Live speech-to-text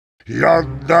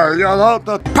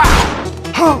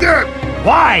Pow! Dead!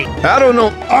 Why? I don't know.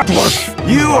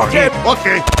 You are dead.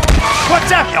 Okay. What's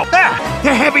up? There!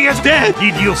 The heavy is dead!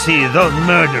 Did you see the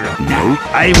murderer? No.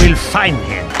 I will find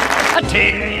him.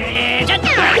 Attention!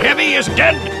 The heavy is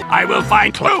dead! I will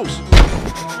find clues!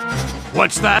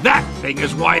 What's that? That thing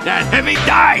is why that heavy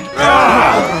died!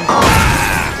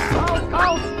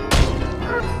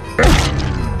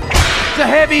 The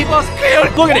heavy was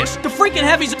killed! Look at this! The freaking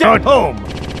heavy's Dead home!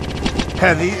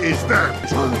 Heavy is dead.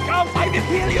 Come find it,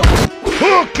 Helio!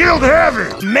 Who killed Heavy?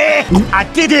 Me? I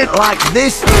did it like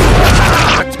this.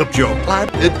 That's a joke.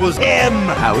 It was him.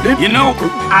 How did You know,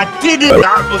 I did it.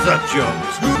 That was a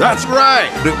joke. That's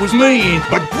right. It was me.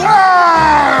 But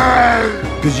why?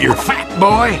 Cause you're fat,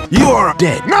 boy. You are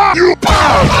dead. No, you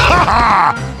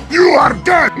You are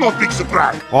dead. No big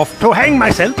surprise. Off to hang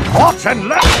myself. Off and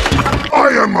left. I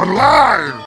am alive.